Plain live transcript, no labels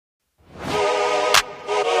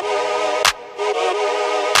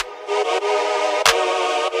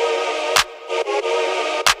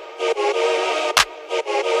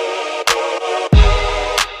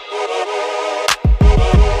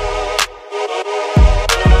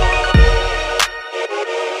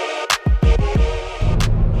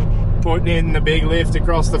putting in the big lift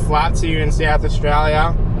across the flats here in South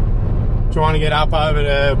Australia. Trying to get up over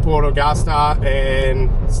to Port Augusta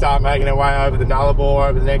and start making our way over the Nullarbor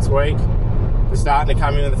over the next week. We're starting to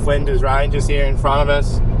come into the Flinders Ranges here in front of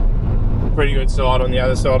us. Pretty good sight on the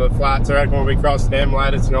other side of the flats. I reckon we'll be crossing them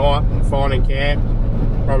later tonight and finding camp.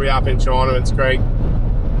 Probably up in Chinaman's Creek.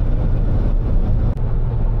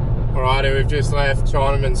 Alrighty, we've just left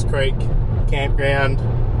Chinaman's Creek campground.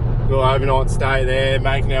 We'll overnight stay there,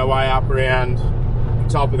 making our way up around the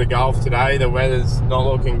top of the Gulf today. The weather's not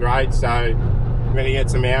looking great, so we're going to get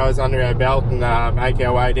some hours under our belt and make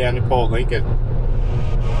our way down to Port Lincoln.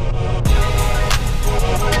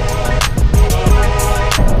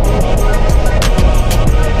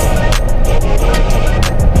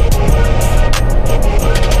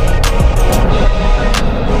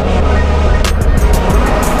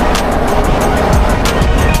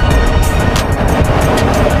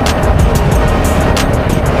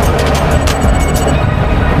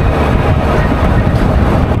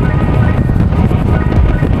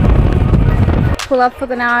 Pull up for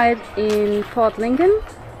the night in Port Lincoln.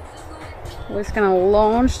 We're just gonna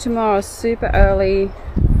launch tomorrow super early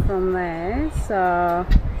from there, so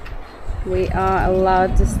we are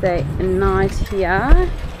allowed to stay a night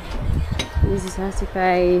here. You just have to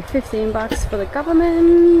pay $15 for the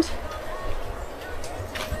government.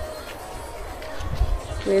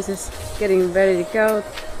 We're just getting ready to go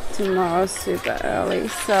tomorrow super early,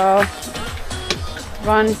 so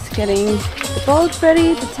Ron's getting the boat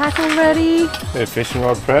ready, the tackle ready. Bit of fishing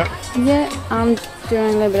rod prep. Yeah, I'm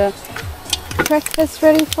doing a little bit of breakfast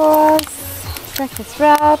ready for us. Breakfast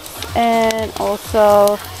wraps and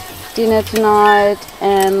also dinner tonight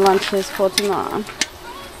and lunches for tomorrow.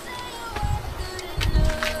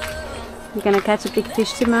 You're gonna catch a big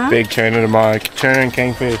fish tomorrow? Big tuna tomorrow, tuna and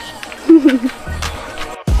kingfish.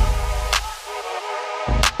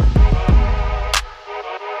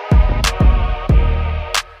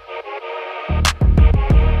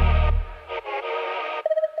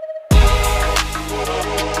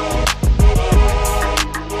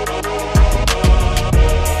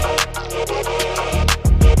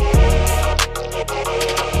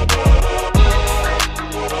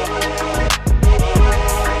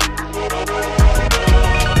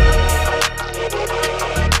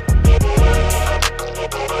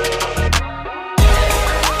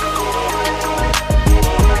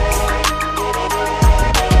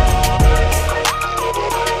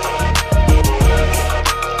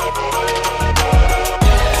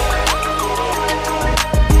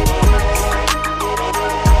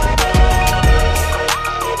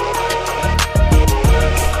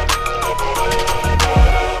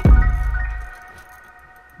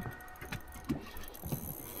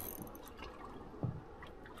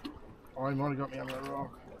 Oh, he might have got me under that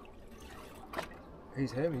rock.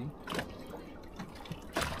 He's heavy.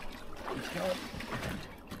 He's going.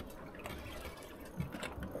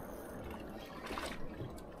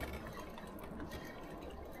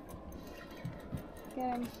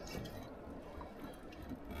 Get him.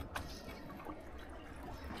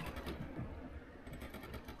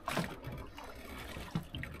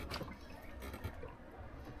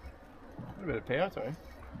 A bit of power to him.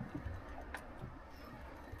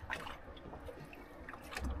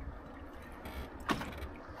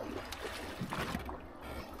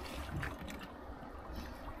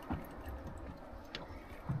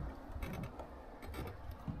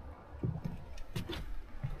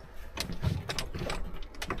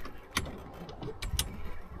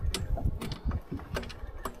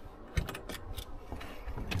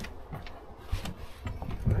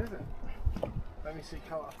 What is it? Let me see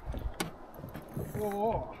colour.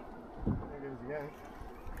 Whoa! There it goes again.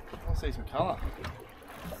 I see some colour.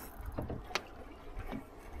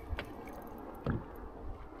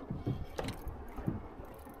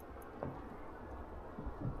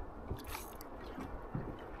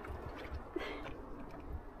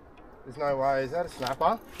 There's no way. Is that a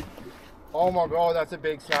snapper? Oh my god, that's a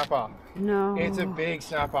big snapper. No. It's a big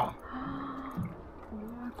snapper.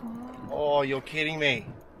 Oh, you're kidding me.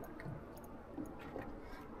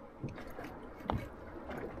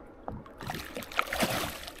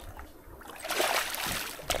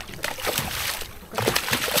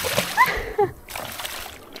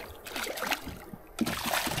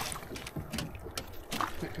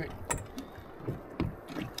 Quick.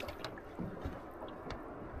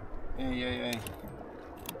 Yeah.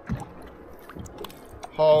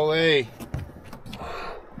 Holy.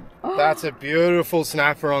 That's a beautiful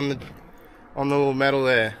snapper on the little metal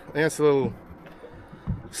there. I think that's a little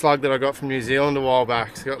slug that I got from New Zealand a while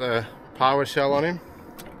back. It's got the power shell on him.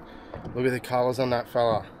 Look at the colours on that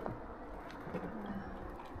fella.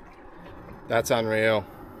 That's unreal.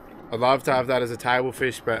 I'd love to have that as a table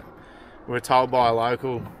fish, but we were told by a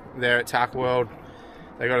local there at Tack World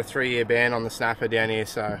they got a 3-year ban on the snapper down here,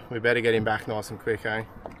 so we better get him back nice and quick, eh?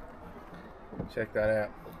 Check that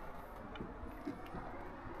out.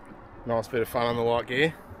 Nice bit of fun on the light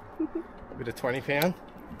gear. Bit of 20 pound.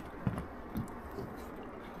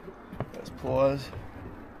 Those pliers.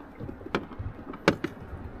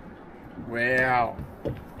 Wow.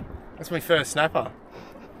 That's my first snapper.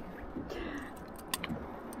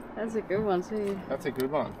 That's a good one too. That's a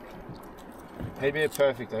good one. He'd be a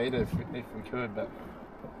perfect eater if we could, but...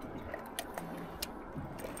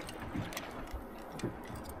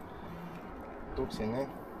 Hooks in there.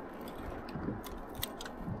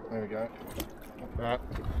 There we go. Like that.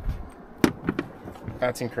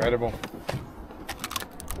 That's incredible.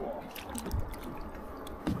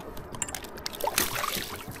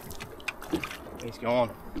 He's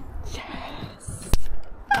gone. Yes.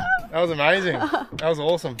 That was amazing. That was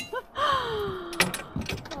awesome.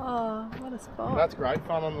 Oh, what a spot. That's great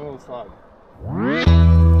fun on the little slug.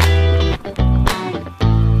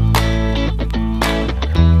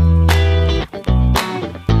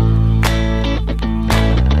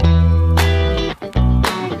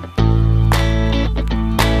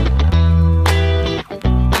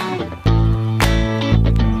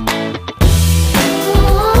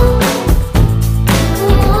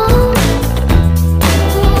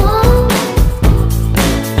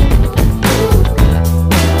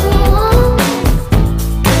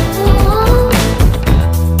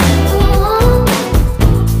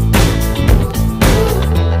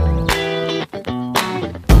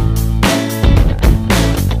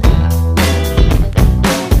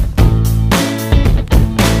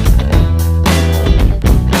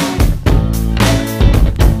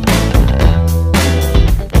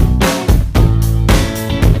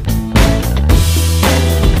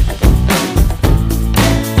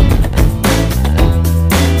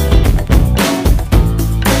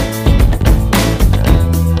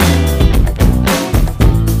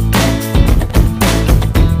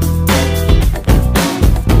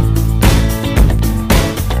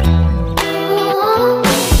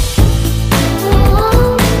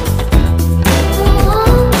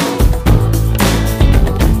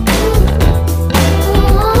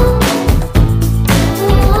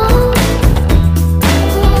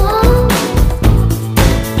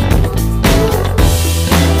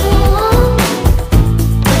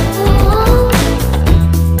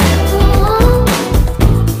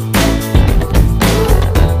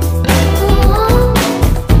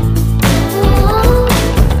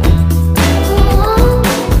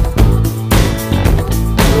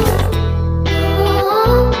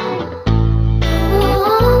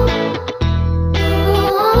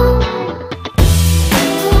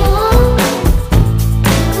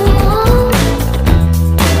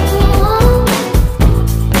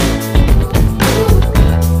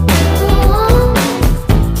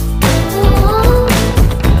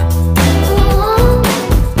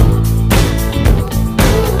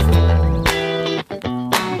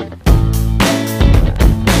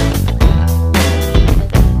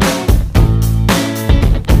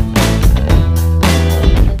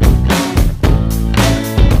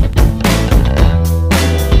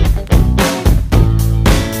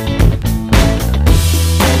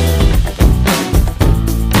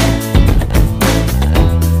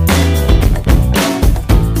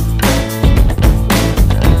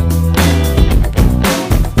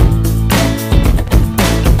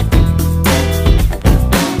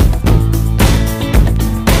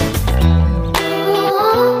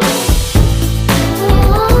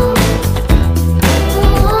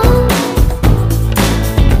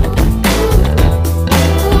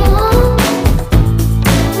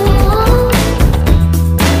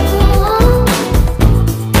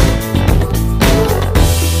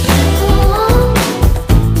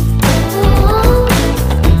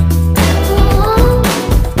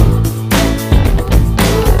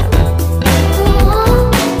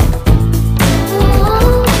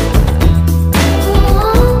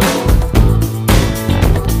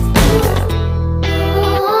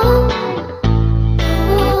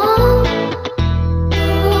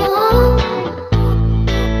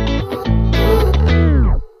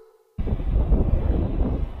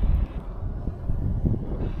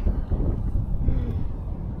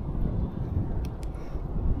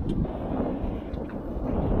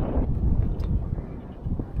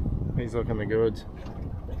 He's looking the goods.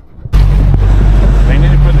 They need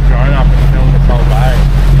to put the drone up and film this whole bay.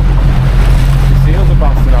 The seals are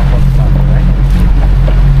busting up on stuff, I think.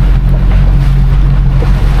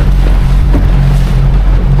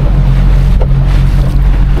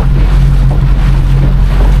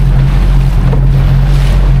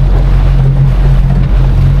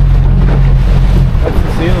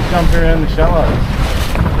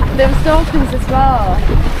 There's dolphins as well.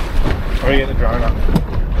 Or you get the drone up.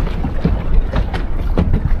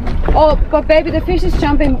 Oh, but baby, the fish is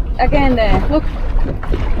jumping again there. Look,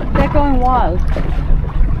 they're going wild.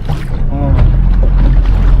 Oh.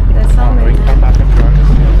 There's something. We can come back and drone this.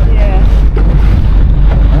 Yeah.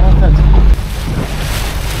 Oh, that's...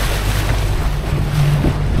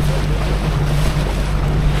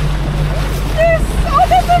 This, oh,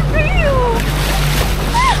 that's a reel!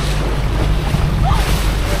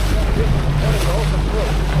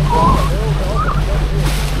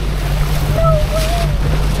 No way!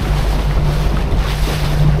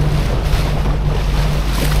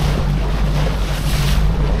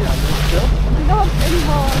 Not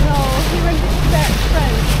anymore, no. He went to that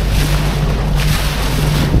friend.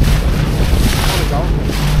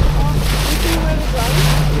 Oh, you see where the ground?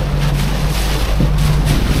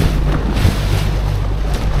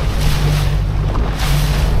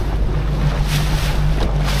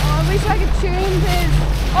 Oh, I wish I could tune this.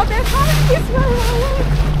 Oh, they're coming this way.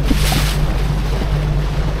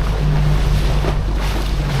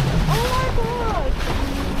 Oh my god.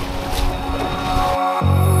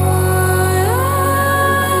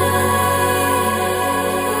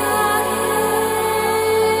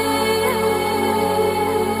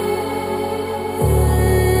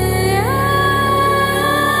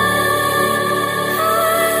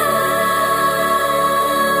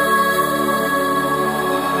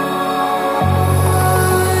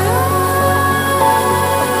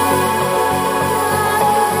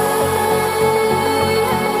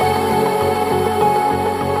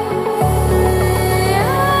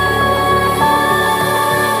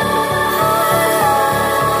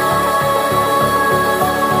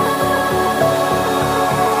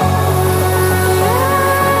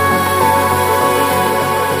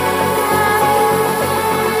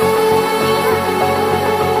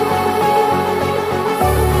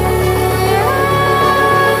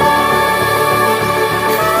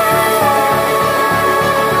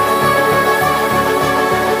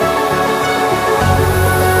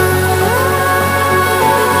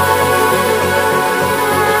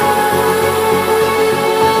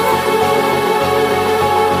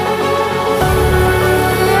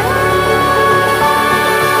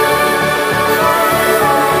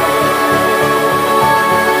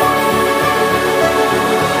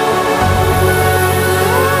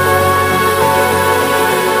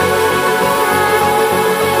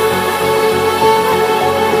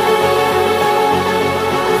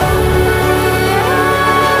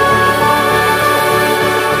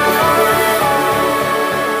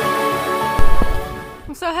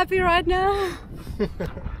 Happy right now. That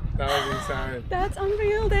was insane. That's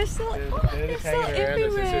unreal. They're still, They're they're just still hanging around us.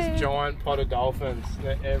 everywhere. It's this giant pot of dolphins.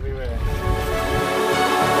 They're everywhere.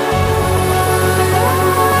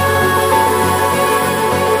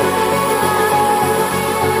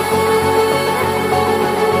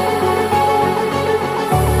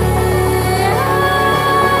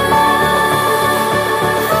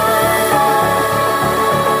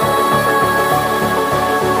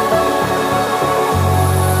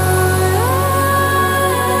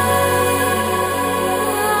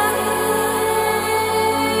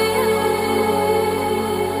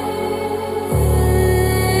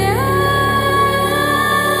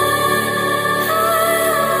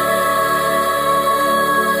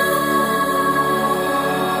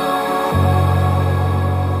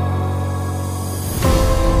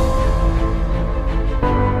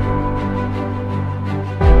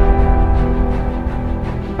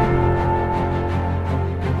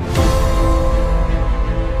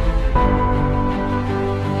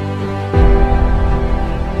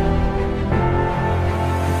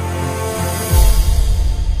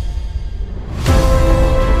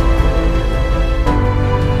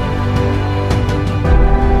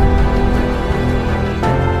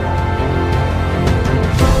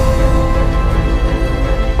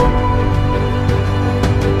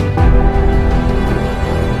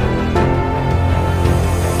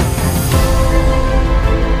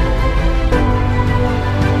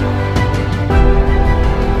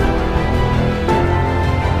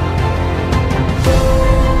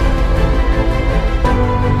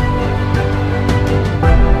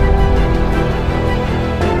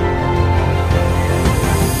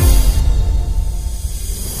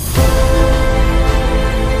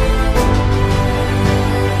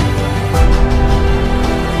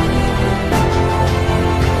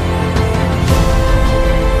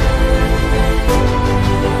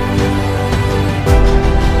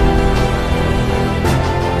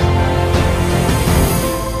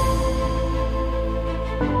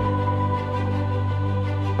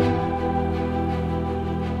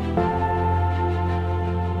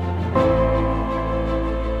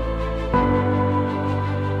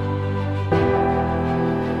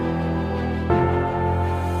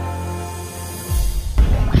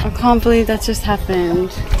 can't believe that just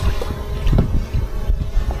happened.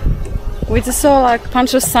 We just saw like a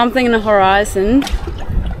bunch of something in the horizon,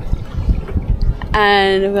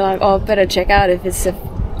 and we're like, oh, better check out if it's a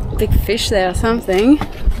big fish there or something. A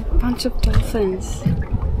bunch of dolphins.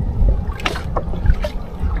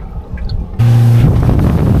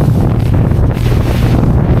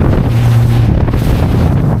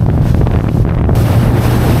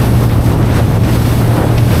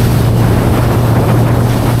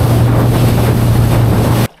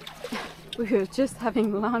 We were just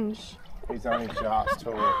having lunch. He's only just talked.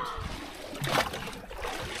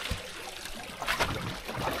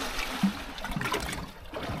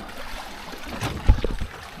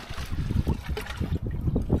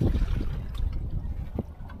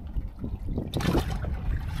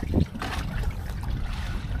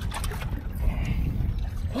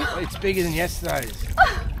 It's bigger than yesterday's.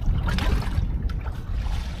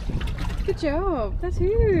 Good job, that's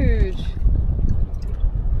huge.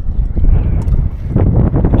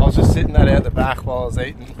 I was just sitting that out the back while I was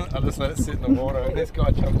eating. I just let it sit in the water and this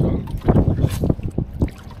guy jumped on.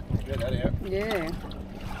 Get that out. Yeah.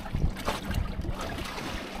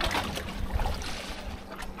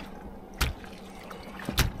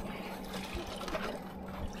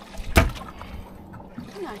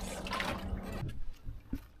 Nice.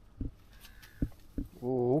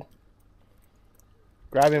 Ooh.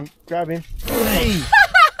 Grab him, grab him. Hey!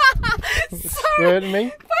 It's squirting me.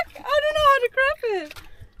 Fuck, I don't know how to grab it.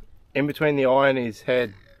 In between the eye and his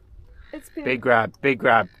head. It's been... Big grab, big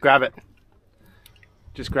grab. Grab it.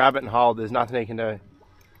 Just grab it and hold. There's nothing he can do.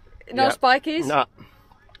 No Yep. spikies? No.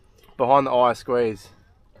 Behind the eye, squeeze.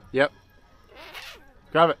 Yep.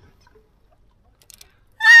 Grab it.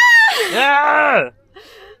 Yeah!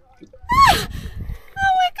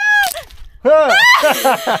 Oh my god!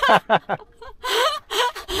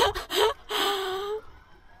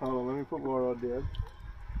 Hold on, let me put more on there.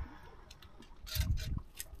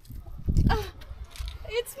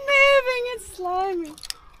 It's moving, it's slimy.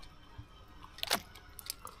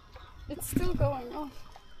 It's still going off.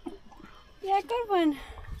 Yeah, good one.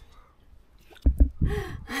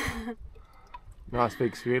 Nice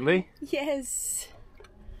big squidly. Yes.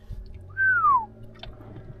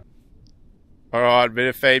 Alright, bit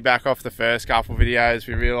of feedback off the first couple videos.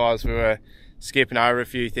 We realised we were skipping over a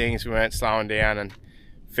few things. We weren't slowing down and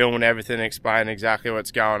filming everything, explaining exactly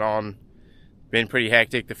what's going on. Been pretty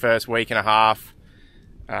hectic the first week and a half.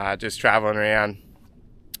 Just travelling around,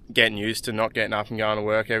 getting used to not getting up and going to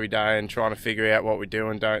work every day and trying to figure out what we do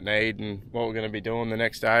and don't need and what we're going to be doing the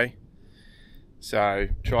next day. So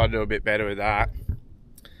try to do a bit better with that.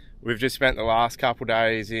 We've just spent the last couple of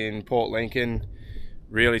days in Port Lincoln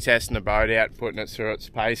really testing the boat out, putting it through its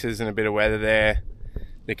paces and a bit of weather there.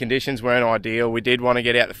 The conditions weren't ideal. We did want to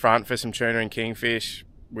get out the front for some tuna and kingfish.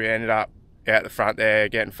 We ended up out the front there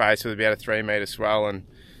getting faced with about a 3 metre swell and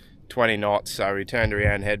 20 knots, so we turned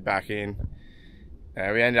around and head back in.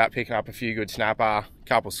 We ended up picking up a few good snapper, a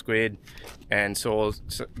couple squid, and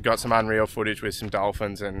got some unreal footage with some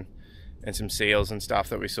dolphins and some seals and stuff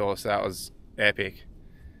that we saw, so that was epic.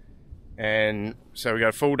 And so we got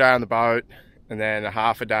a full day on the boat, and then a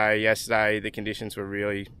half a day yesterday. The conditions were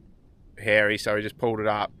really hairy, so we just pulled it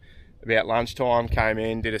up about lunchtime, came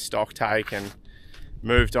in, did a stock take and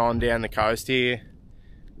moved on down the coast here.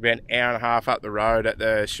 About an hour and a half up the road at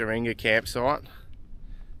the Sharinga campsite.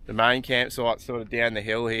 The main campsite's sort of down the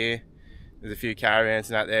hill here. There's a few caravans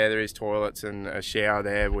and that there. There is toilets and a shower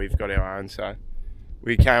there. We've got our own, so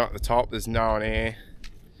we came up the top. There's no one here,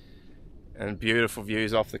 and beautiful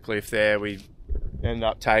views off the cliff there. We ended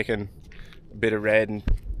up taking a bit of red and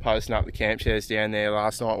posting up the camp chairs down there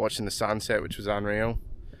last night, watching the sunset, which was unreal.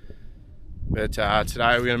 But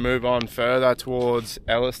today we're going to move on further towards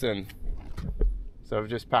Elliston. So we've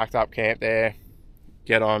just packed up camp there,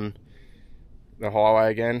 get on the highway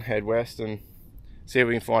again, head west and see if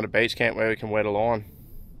we can find a beach camp where we can wet a line.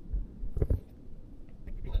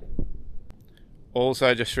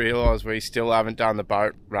 Also just realised we still haven't done the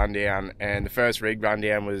boat rundown, and the first rig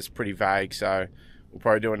rundown was pretty vague, so we'll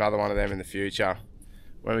probably do another one of them in the future.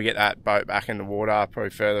 When we get that boat back in the water,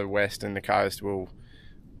 probably further west in the coast, we'll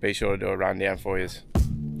be sure to do a rundown for you.